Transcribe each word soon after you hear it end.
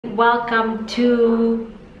welcome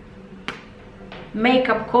to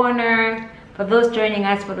Makeup Corner. For those joining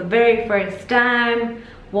us for the very first time,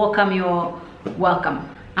 welcome. You're welcome.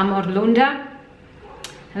 I'm Orlunda.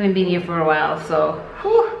 I haven't been here for a while, so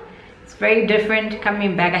it's very different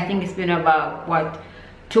coming back. I think it's been about what,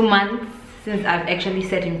 2 months since I've actually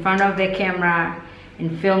sat in front of the camera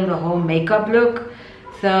and filmed the whole makeup look.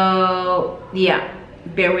 So yeah,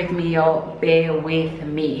 bear with me, y'all, bear with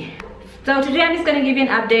me. So today I'm just going to give you an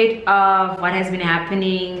update of what has been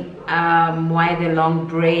happening, why the long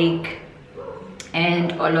break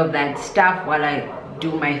and all of that stuff while I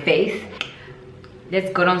do my face.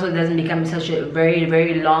 Let's go on so it doesn't become such a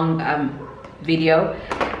very long video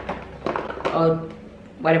or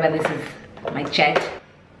whatever this is, my chat.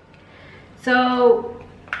 So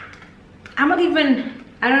I'm not even,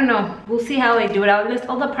 I don't know, we'll see how I do it. I'll list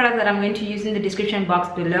all the products that I'm going to use in the description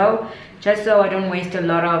box below, just so I don't waste a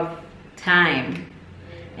lot of time.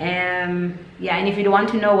 Yeah, and if you want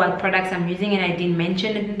to know what products I'm using and I didn't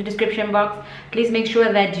mention it in the description box, please make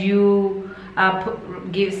sure that you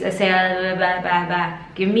give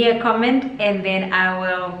me a comment, and then I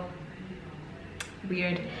will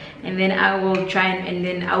try and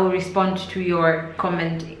then I will respond to your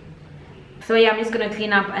comment. So yeah, I'm just gonna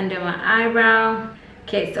clean up under my eyebrow.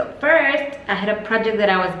 Okay, so first I had a project that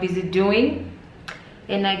I was busy doing,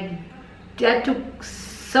 and that took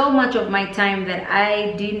so much of my time that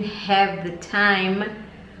I didn't have the time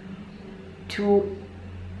to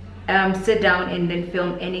sit down and then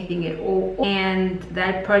film anything at all, and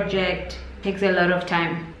that project takes a lot of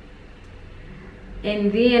time.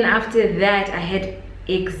 And then after that I had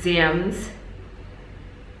exams,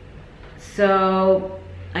 so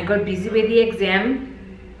I got busy with the exam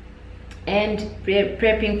and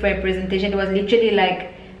prepping for a presentation. It was literally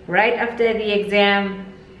like right after the exam,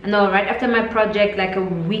 no, right after my project, like a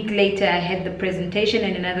week later I had the presentation,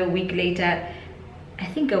 and another week later, I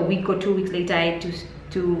think a week or 2 weeks later, I had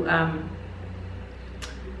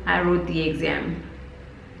I wrote the exam.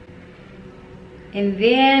 And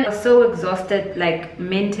then I was so exhausted, like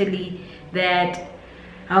mentally, that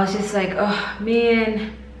I was just like, oh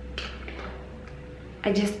man,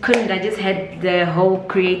 I just couldn't. I just had the whole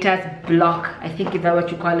creator's block, I think, is that what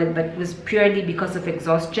you call it, but it was purely because of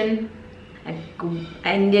exhaustion.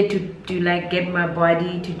 I needed to like get my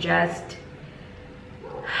body to just,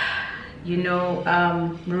 you know,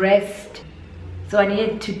 rest. So I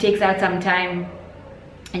needed to take out some time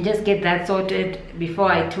and just get that sorted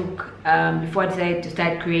before I decided to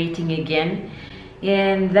start creating again.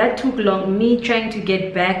 And that took long. Me trying to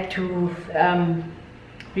get back to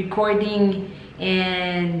recording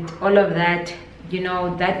and all of that, you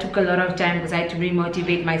know, that took a lot of time because I had to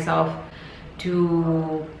remotivate myself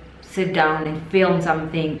to sit down and film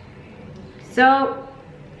something. So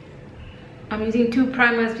I'm using 2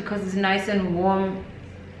 primers because it's nice and warm,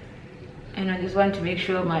 and I just want to make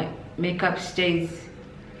sure my makeup stays.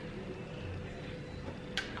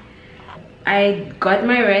 I got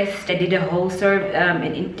my rest. I did a whole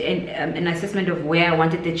an assessment of where I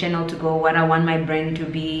wanted the channel to go, what I want my brand to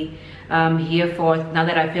be here for. Now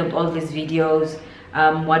that I filmed all these videos,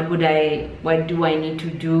 what do I need to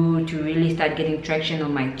do to really start getting traction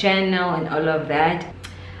on my channel and all of that.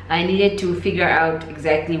 I needed to figure out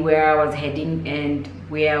exactly where I was heading and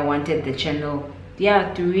where I wanted the channel,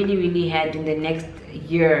 yeah, to really head in the next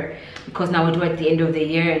year, because now we're at the end of the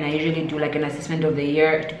year, and I usually do like an assessment of the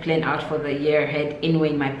year to plan out for the year ahead anyway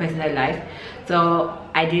in my personal life. So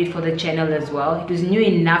I did it for the channel as well. It was new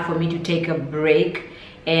enough for me to take a break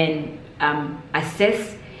and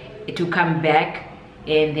assess it, to come back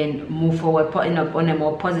and then move forward on a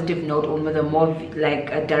more positive note, or with a more like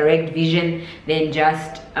a direct vision than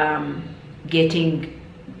just getting,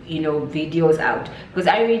 you know, videos out. Because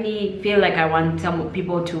I really feel like I want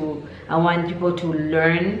people to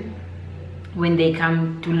learn when they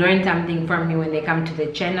come, to learn something from me when they come to the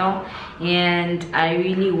channel, and I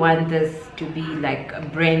really want this to be like a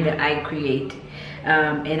brand that I create,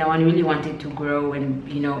 and I really want it to grow,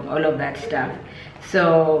 and you know, all of that stuff.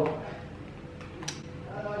 So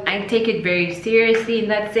I take it very seriously in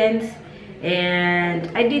that sense, and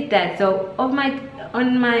I did that. So on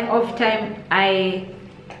my off time, I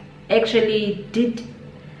actually did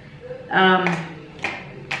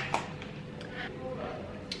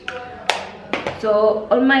so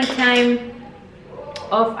on my time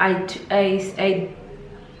off, I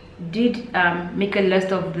did make a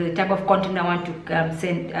list of the type of content I want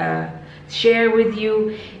to share with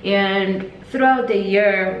you. And throughout the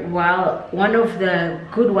year, while one of the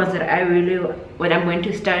good ones that what I'm going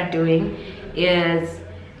to start doing is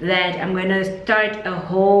that I'm going to start a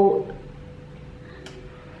whole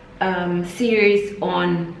series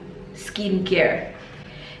on skincare.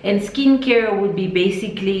 And skincare would be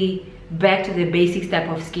basically back to the basics type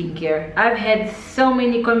of skincare. I've had so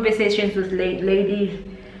many conversations with ladies.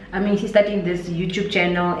 I mean, she's starting this YouTube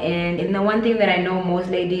channel, and the one thing that I know most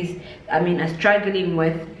ladies, I mean, are struggling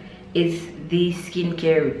with is the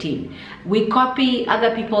skincare routine. We copy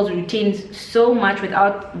other people's routines so much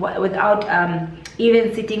without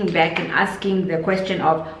even sitting back and asking the question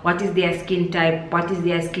of what is their skin type, what is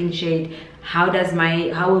their skin shade, how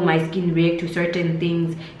will my skin react to certain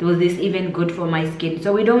things, was this even good for my skin?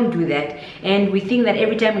 So we don't do that, and we think that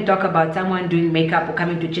every time we talk about someone doing makeup or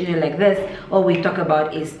coming to a channel like this, all we talk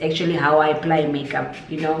about is actually how I apply makeup,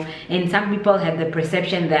 you know. And some people have the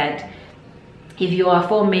perception that if you are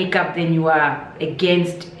for makeup, then you are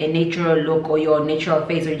against a natural look or your natural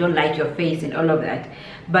face, or you don't like your face and all of that.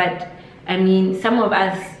 But I mean, some of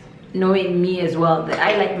us, knowing me as well, that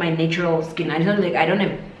I like my natural skin. I don't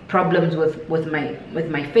have problems with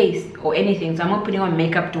my face or anything, so I'm not putting on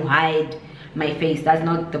makeup to hide my face. That's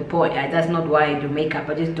not the point. That's not why I do makeup.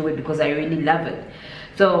 I just do it because I really love it.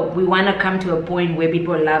 So we want to come to a point where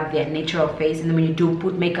people love their natural face, and then when you do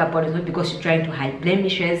put makeup on, it's not because you're trying to hide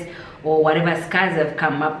blemishes or whatever scars have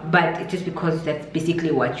come up, but it's just because that's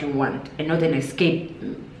basically what you want and not an escape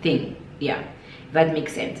thing. Yeah, if that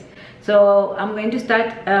makes sense. So I'm going to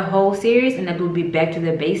start a whole series, and that will be back to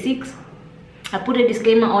the basics. I put a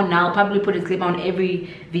disclaimer on now. I'll probably put a disclaimer on every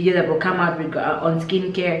video that will come out on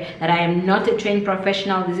skincare, that I am not a trained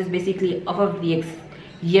professional. This is basically off of the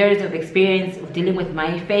years of experience of dealing with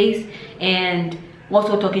my face, and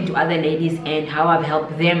also talking to other ladies and how I've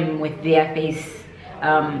helped them with their face,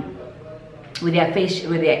 with their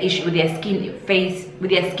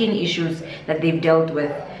skin issues that they've dealt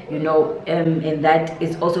with, you know. And that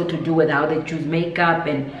is also to do with how they choose makeup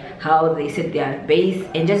and how they set their base,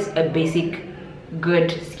 and just a basic good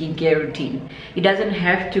skincare routine. It doesn't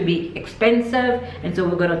have to be expensive, and so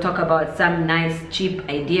we're going to talk about some nice cheap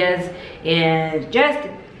ideas and just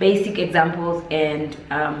basic examples, and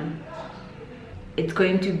it's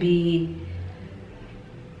going to be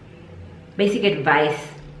basic advice.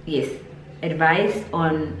 Yes, advice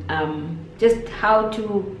on just how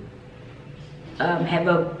to have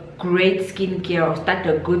a great skincare or start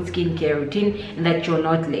a good skincare routine, and that you're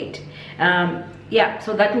not late. Yeah,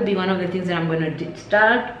 so that will be one of the things that I'm going to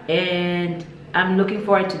start, and I'm looking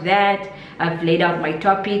forward to that. I've laid out my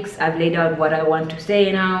topics, I've laid out what I want to say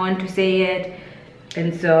and how I want to say it,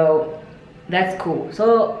 and so that's cool.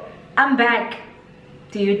 So I'm back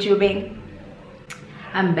to YouTubing.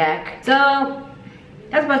 I'm back. So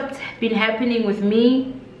that's what's been happening with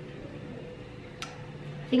me.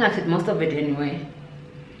 I think I've said most of it anyway.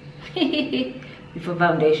 Before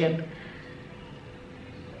foundation.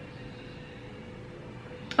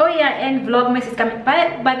 Oh yeah, and Vlogmas is coming.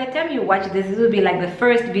 By the time you watch this, this will be like the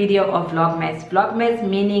first video of Vlogmas. Vlogmas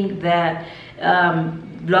meaning the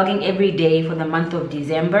vlogging every day for the month of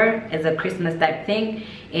December as a Christmas type thing,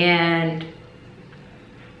 and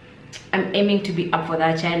I'm aiming to be up for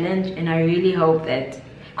that challenge. And I really hope that,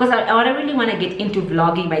 because I really want to get into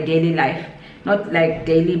vlogging my daily life, not like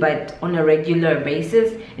daily but on a regular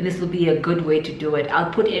basis, and this will be a good way to do it. I'll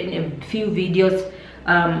put in a few videos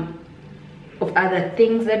of other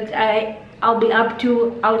things that I'll be up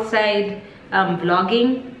to outside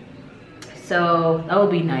vlogging, so that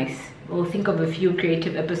will be nice. We'll think of a few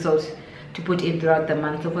creative episodes to put in throughout the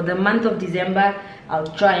month. So for the month of December, I'll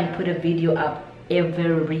try and put a video up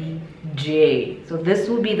every day. So this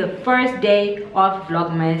will be the first day of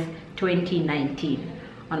Vlogmas 2019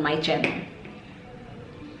 on my channel.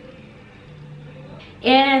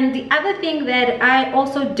 And the other thing that I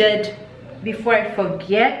also did, before I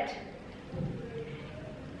forget,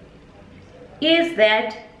 is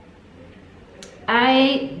that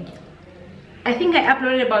I think I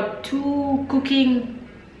uploaded about 2 cooking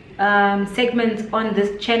segments on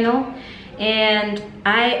this channel, and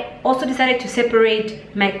I also decided to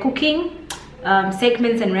separate my cooking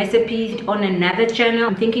segments and recipes on another channel.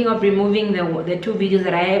 I'm thinking of removing the 2 videos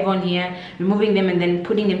that I have on here, removing them and then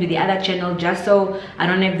putting them to the other channel, just so I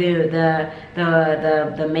don't have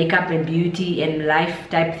the makeup and beauty and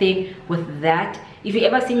life type thing with that. If you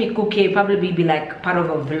ever see me cook here, it'll probably be like part of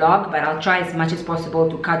a vlog, but I'll try as much as possible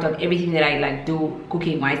to cut out everything that I like do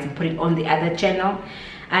cooking wise and put it on the other channel,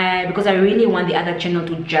 because I really want the other channel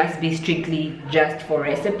to just be strictly just for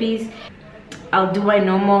recipes. I'll do my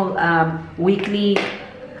normal weekly,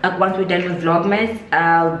 once we're done with Vlogmas,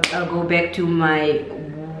 I'll go back to my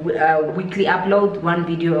weekly upload, 1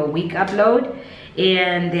 video a week upload,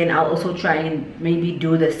 and then I'll also try and maybe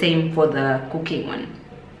do the same for the cooking one.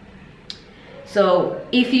 So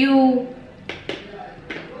if you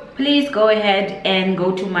please go ahead and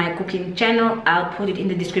go to my cooking channel. I'll put it in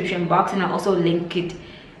the description box, and I'll also link it,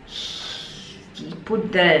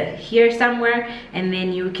 put the here somewhere, and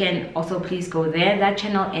then you can also please go there, that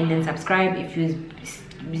channel, and then subscribe if you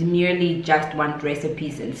merely just want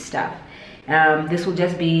recipes and stuff. This will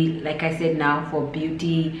just be, like I said, now for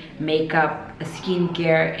beauty, makeup,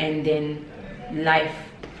 skincare, and then life.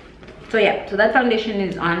 So yeah, so that foundation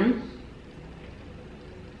is on.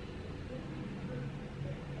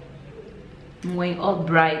 I'm going all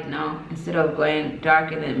bright now instead of going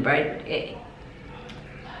dark and then bright.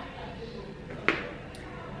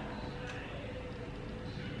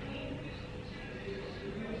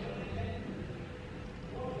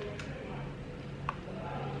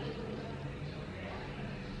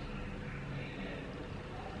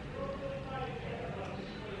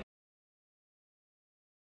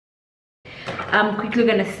 I'm quickly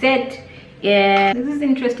gonna set. Yeah, this is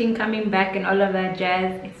interesting, coming back and all of that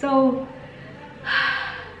jazz. It's so,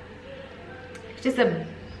 it's just a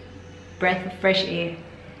breath of fresh air,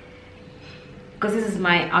 because this is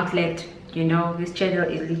my outlet, you know. This channel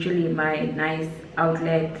is literally my nice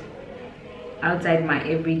outlet outside my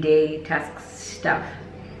everyday tasks stuff.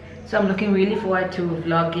 So I'm looking really forward to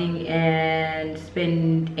vlogging and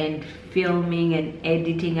filming and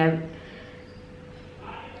editing and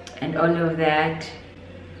all of that.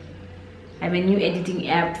 I have a new editing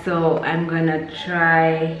app, so I'm gonna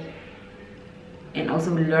try and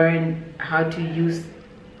also learn how to use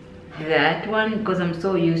that one, because I'm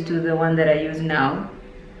so used to the one that I use now.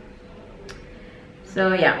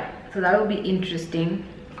 So yeah, so that will be interesting,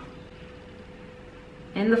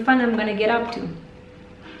 and the fun I'm gonna get up to,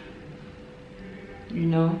 you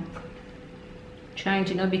know, trying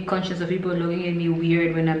to not be conscious of people looking at me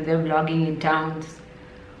weird when I'm there vlogging in towns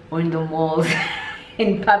or in the malls.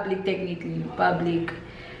 In public, technically in public,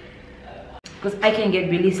 because I can get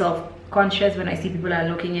really self-conscious when I see people are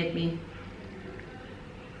looking at me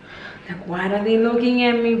like, what are they looking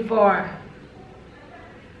at me for?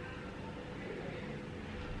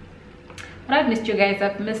 But I've missed you guys.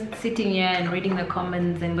 I've missed sitting here and reading the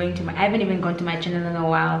comments and going to my, I haven't even gone to my channel in a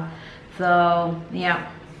while. So yeah,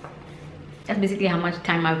 that's basically how much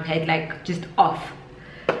time I've had, like, just off,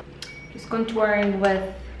 just contouring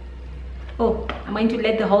with. Oh, I'm going to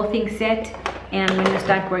let the whole thing set, and I'm going to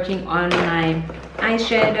start working on my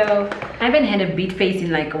eyeshadow. I haven't had a bead face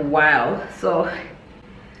in like a while, so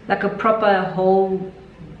like a proper whole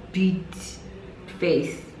bead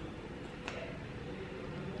face.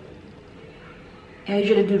 I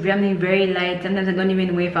usually do something very light. Sometimes I don't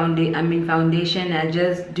even wear foundation. I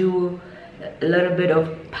just do a little bit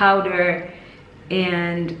of powder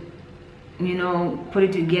and, you know, put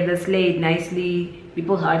it together, slay it nicely.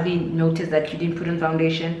 People hardly notice that you didn't put on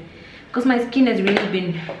foundation, because my skin has really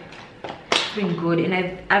been good, and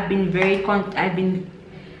I've been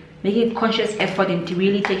making conscious effort into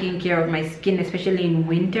really taking care of my skin, especially in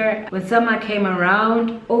winter. When summer came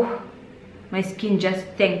around, oh, my skin just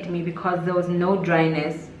thanked me, because there was no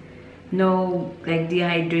dryness, no like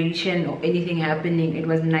dehydration or anything happening. It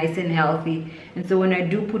was nice and healthy. And so when I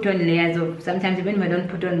do put on layers of, sometimes even if I don't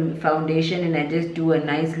put on foundation and I just do a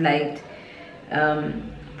nice light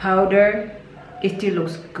powder, it still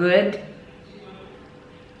looks good.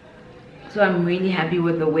 So I'm really happy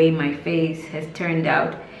with the way my face has turned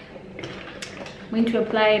out. I'm going to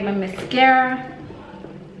apply my mascara.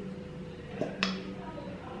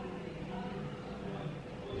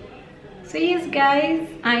 So yes guys,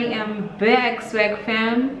 I am back, swag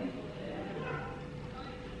fam,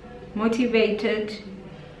 motivated.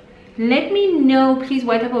 Let me know please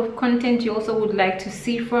what type of content you also would like to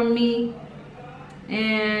see from me,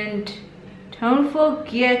 and don't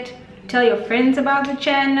forget to tell your friends about the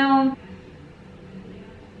channel.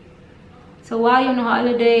 So while you're on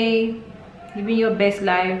holiday, living your best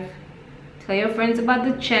life, tell your friends about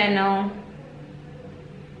the channel.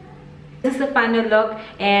 This is the final look,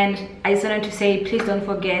 and I just wanted to say, please don't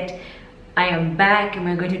forget, I am back and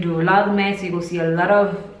we're going to do Vlogmas, so you will see a lot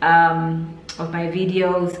of my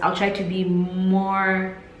videos. I'll try to be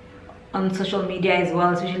more on social media as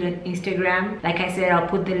well, especially on Instagram. Like I said, I'll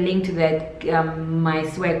put the link to that my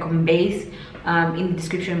SWAGG base in the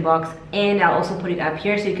description box, and I'll also put it up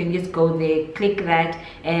here, so you can just go there, click that,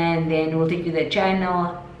 and then it will take you to the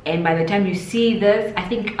channel. And by the time you see this, I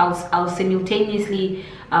think I'll simultaneously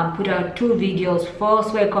put out 2 videos for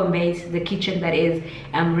SWAGG base, the kitchen, that is,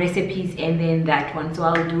 recipes, and then that one. So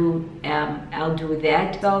I'll do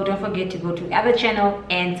that. So don't forget to go to the other channel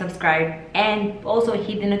and subscribe, and also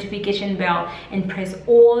hit the notification bell and press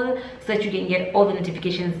all, so that you can get all the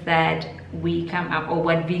notifications that we come up, or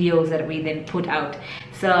what videos that we then put out.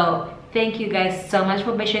 So thank you guys so much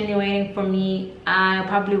for patiently waiting for me. I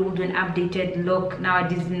probably will do an updated look. Now I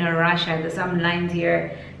did in a rush. There's some lines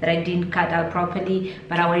here that I didn't cut out properly,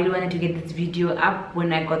 but I really wanted to get this video up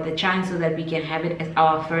when I got the chance so that we can have it as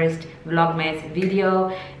our first Vlogmas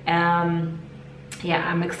video. Yeah,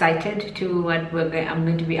 I'm excited to what I'm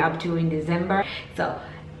going to be up to in December. So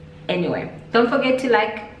anyway, don't forget to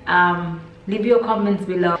like, leave your comments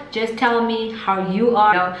below. Just tell me how you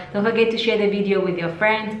are. Don't forget to share the video with your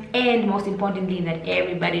friends, and most importantly, that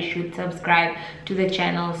everybody should subscribe to the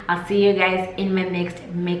channel. I'll see you guys in my next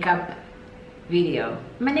makeup video,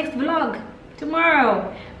 my next vlog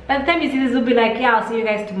tomorrow. By the time you see this, will be like, yeah, I'll see you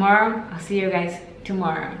guys tomorrow. I'll see you guys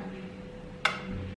tomorrow.